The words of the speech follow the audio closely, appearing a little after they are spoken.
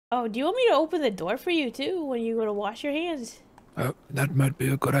Oh, do you want me to open the door for you too when you go to wash your hands? That might be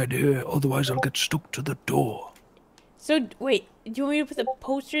a good idea. Otherwise, I'll get stuck to the door. So, wait, do you want me to put the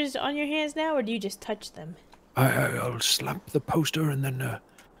posters on your hands now, or do you just touch them? I'll slap the poster and then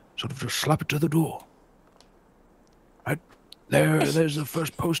sort of just slap it to the door. Right there's the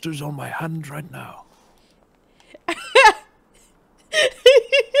first posters on my hand right now.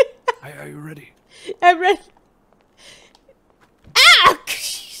 Are you ready? I'm ready. Ah!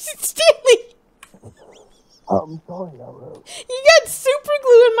 Stanley! I'm sorry, Arrow. You got super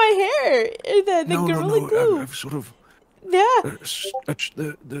glue in my hair! The Gorilla No. Glue. I've sort of Yeah. stretched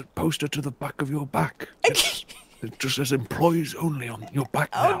the poster to the back of your back. It just says employees only on your back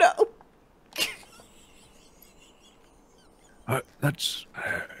Oh now. no. I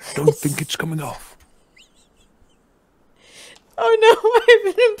don't think it's coming off. Oh no, I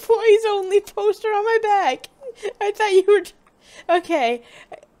have an employees only poster on my back. I thought you were... Okay.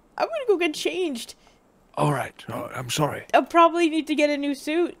 I'm gonna go get changed. Alright, I'm sorry. I'll probably need to get a new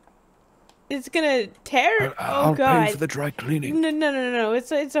suit. It's gonna tear. Oh I'll god. pay for the dry cleaning. No.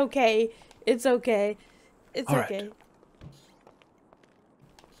 It's okay. It's okay. It's All okay. right.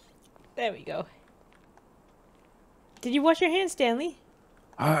 There we go. Did you wash your hands, Stanley?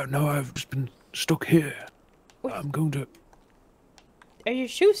 No, I've just been stuck here. What? I'm going to Are your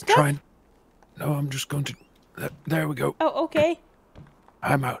shoes stuck? try and... No, I'm just going to... There we go. Oh, okay.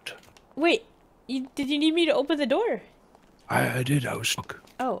 I'm out. Wait, did you need me to open the door? I did, I was stuck.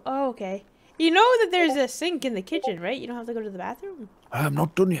 Oh, okay. You know that there's a sink in the kitchen, right? You don't have to go to the bathroom? I'm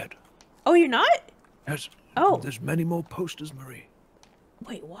not done yet. Oh, you're not? Yes. Oh. There's many more posters, Marie.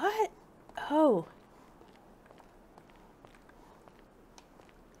 Wait, what? Oh.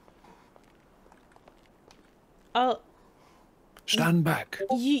 I'll... Stand back.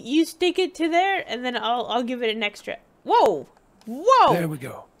 You stick it to there, and then I'll give it an extra... Whoa! Whoa! There we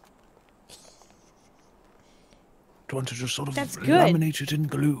go. Do you want to just sort of That's good. laminate it in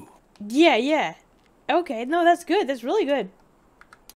glue? Yeah. Okay, no, that's good. That's really good.